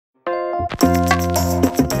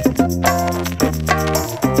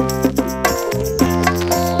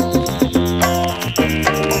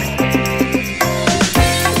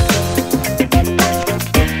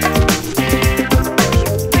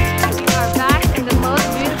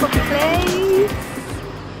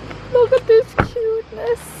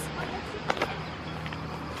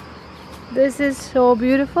This is so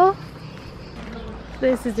beautiful.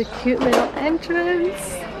 This is a cute little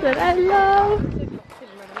entrance that I love.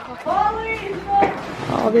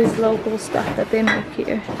 All this local stuff that they make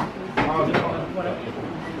here.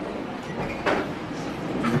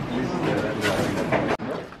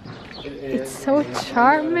 It's so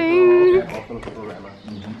charming.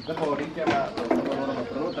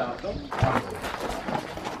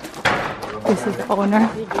 This is the owner.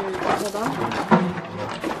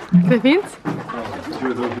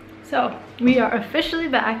 So we are officially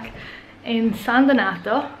back in San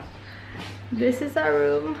Donato. This is our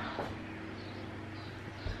room.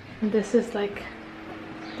 This is like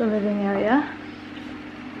the living area.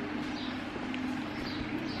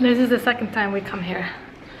 This is the second time we come here.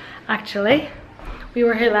 Actually, we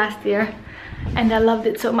were here last year and I loved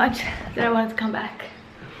it so much that I wanted to come back.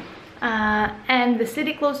 And the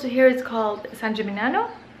city close to here is called San Gimignano,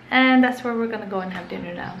 and that's where we're gonna go and have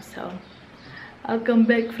dinner now. So I'll come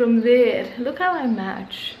back from there. Look how I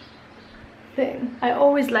match thing. I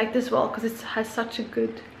always like this wall because it has such a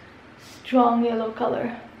good strong yellow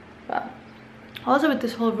color. But also with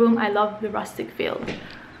this whole room, I love the rustic feel.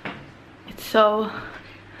 It's so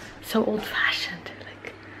old-fashioned.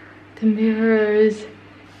 Like the mirrors,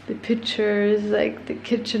 the pictures, like the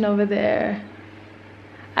kitchen over there.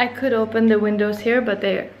 I could open the windows here, but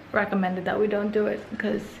they recommended that we don't do it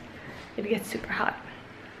because it gets super hot.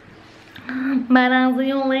 But I'll see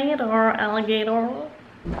you later, alligator.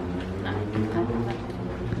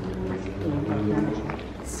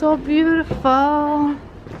 So beautiful.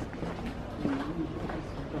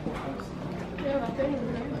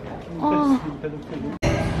 Oh.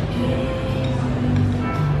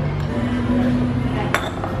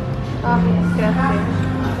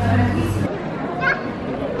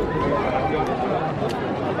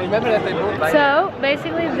 So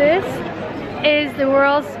basically this is the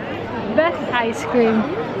world's best ice cream.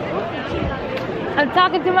 I'm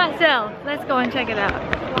talking to myself. Let's go and check it out.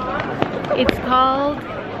 It's called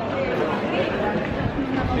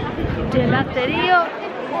Gelateria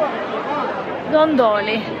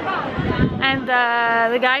Dondoli. And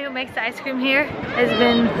the guy who makes the ice cream here has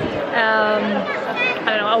been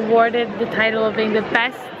I don't know, awarded the title of being the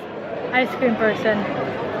best ice cream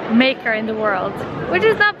maker in the world, which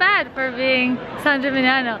is not bad for being San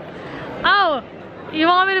Gimignano. Oh, you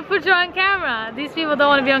want me to put you on camera? These people don't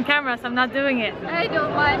want to be on camera, so I'm not doing it. I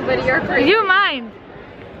don't mind, but you're free. You mind?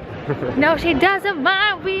 No, she doesn't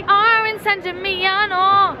mind. We are in San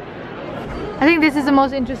Gimignano. I think this is the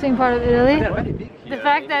most interesting part of Italy. The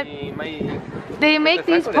fact that they make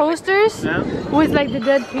these posters with like the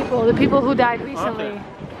dead people, the people who died recently.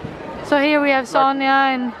 So here we have Sonia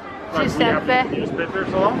and Giuseppe.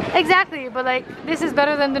 Exactly, but like this is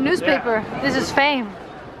better than the newspaper. This is fame.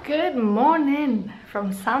 Good morning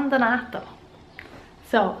from San Donato.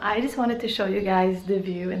 So I just wanted to show you guys the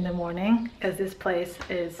view in the morning because this place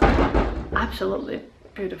is absolutely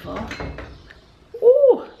beautiful.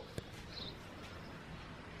 Ooh!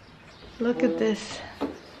 Look at this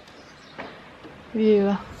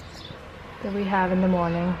view that we have in the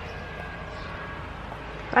morning.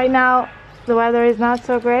 Right now the weather is not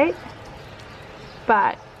so great,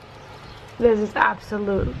 but this is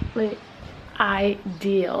absolutely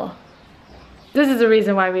ideal. This is the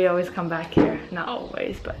reason why we always come back here. Not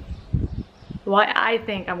always, but why I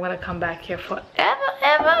think I'm gonna come back here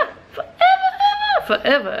forever.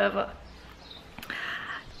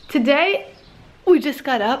 Today we just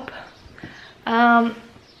got up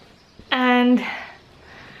and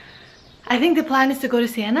I think the plan is to go to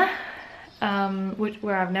Siena,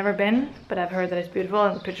 where I've never been, but I've heard that it's beautiful,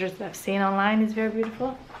 and the pictures that I've seen online is very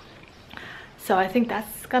beautiful. So I think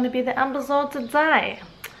that's gonna be the episode today.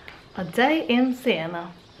 A day in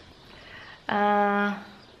Siena. I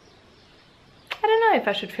don't know if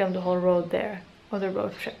I should film the whole road there or the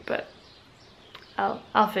road trip, but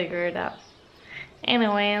I'll figure it out.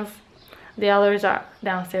 Anyways, the others are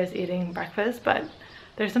downstairs eating breakfast, but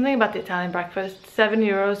there's something about the Italian breakfast. 7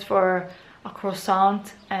 euros for a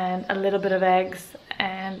croissant and a little bit of eggs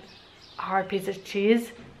and a hard piece of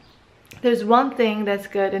cheese. There's one thing that's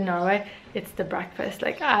good in Norway, it's the breakfast.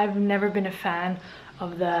 Like, I've never been a fan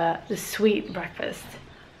of the sweet breakfast.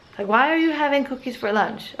 Like, why are you having cookies for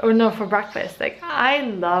lunch? Or no, for breakfast. Like, I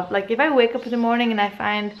love, like, if I wake up in the morning and I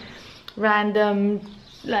find random,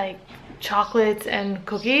 like, chocolates and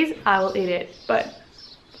cookies, I will eat it. But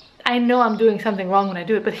I know I'm doing something wrong when I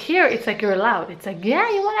do it. But here, it's like you're allowed. It's like, yeah,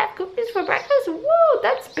 you want to have cookies for breakfast? Woo!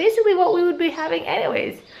 That's basically what we would be having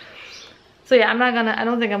anyways. So yeah, I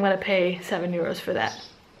don't think I'm gonna pay 7 euros for that.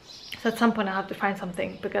 So at some point I'll have to find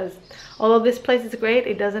something, because although this place is great,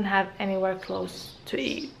 it doesn't have anywhere close to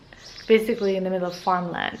eat. It's basically in the middle of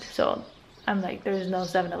farmland. So I'm like, there is no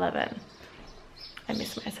 7-Eleven. I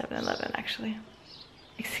miss my 7-Eleven actually.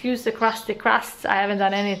 Excuse the crusty crusts, I haven't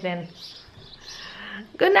done anything.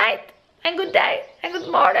 Good night and good day and good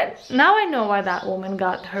morning. Now I know why that woman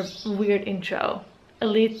got her weird intro.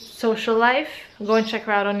 Elite social life. Go and check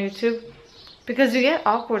her out on YouTube. Because you get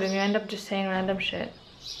awkward and you end up just saying random shit.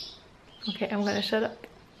 Okay, I'm gonna shut up.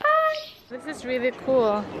 Bye! This is really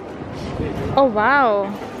cool. Oh wow.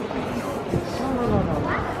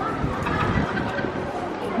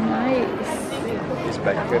 Nice. It's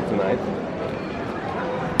back here tonight.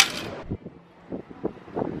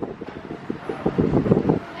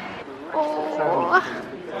 Oh.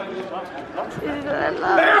 This is what I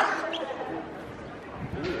love.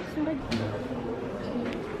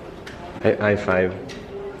 High five.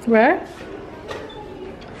 Where?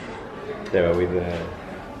 Yeah, with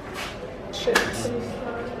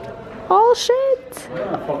Oh shit!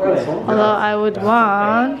 Although I would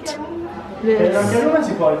want this.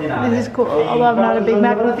 This is cool. Although I'm not a big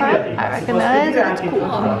Magnum fan, I recognize it's cool.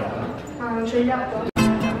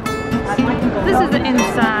 This is the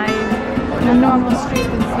inside, the normal street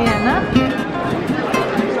in Siena.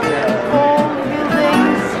 All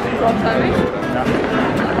buildings.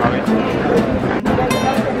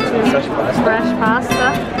 Fresh pasta.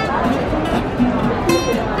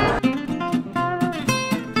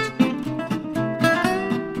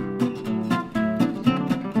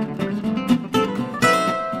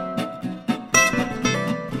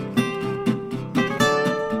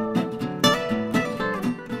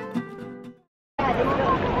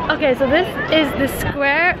 Okay, so this is the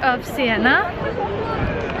square of Siena,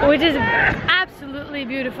 which is absolutely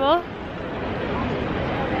beautiful.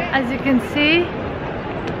 As you can see,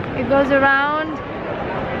 it goes around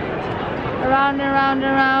and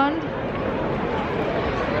around.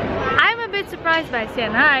 I'm a bit surprised by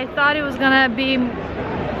Siena. I thought it was gonna be,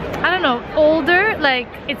 I don't know, older, like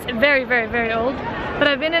it's very, very, very old. But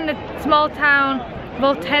I've been in a small town,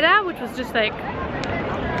 Fattoria, which was just like,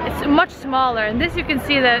 it's much smaller. And this you can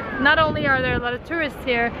see that not only are there a lot of tourists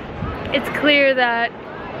here, it's clear that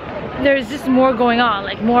there's just more going on,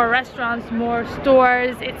 like more restaurants, more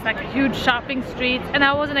stores. It's like a huge shopping street, and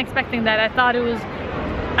I wasn't expecting that. I thought it was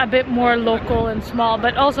a bit more local and small,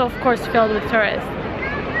 but also of course filled with tourists.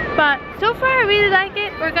 But so far I really like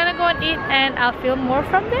it. We're gonna go and eat and I'll film more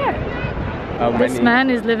from there. This man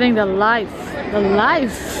is living the life. The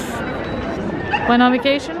life. Went on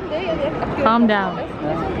vacation? Calm down.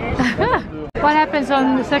 What happens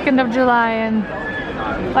on the 2nd of July and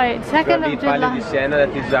wait, 2nd of July? Di Siena,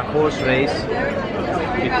 that is a horse race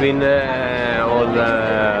between all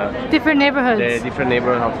the different neighborhoods. The different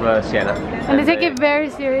neighborhoods of Siena. And they take it very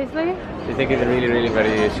seriously? They take it really, really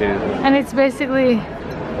very seriously. And it's basically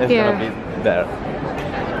here. There.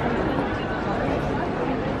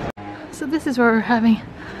 So this is where we're having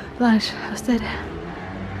lunch instead.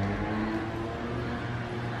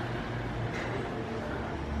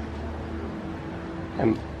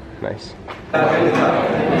 Nice.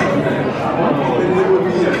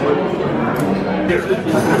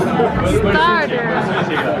 Starter.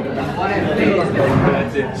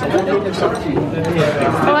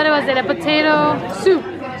 What was it? A potato soup.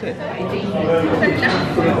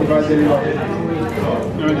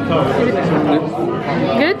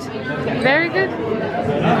 Good? Very good?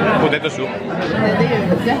 Potato soup.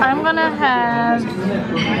 I'm gonna have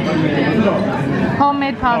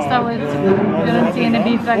homemade pasta with fiorentina and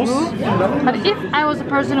beef ragu. But if I was a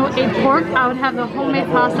person who ate pork, I would have the homemade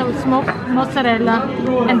pasta with smoked mozzarella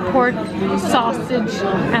and pork sausage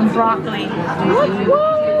and broccoli.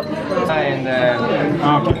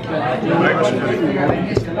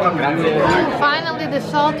 Finally the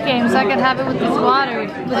salt came so I can have it with this water,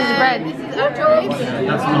 with this bread. This is our choice.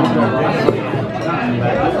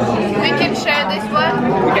 We can share this one.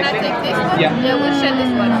 Can I take this one? Yeah. Yeah, we'll share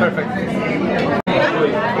this one. Perfect.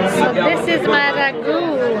 So this is my ragu.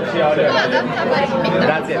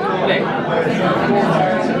 That's it. Okay.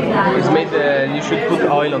 It's made. You should put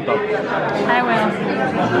oil on top. I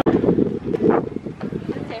will.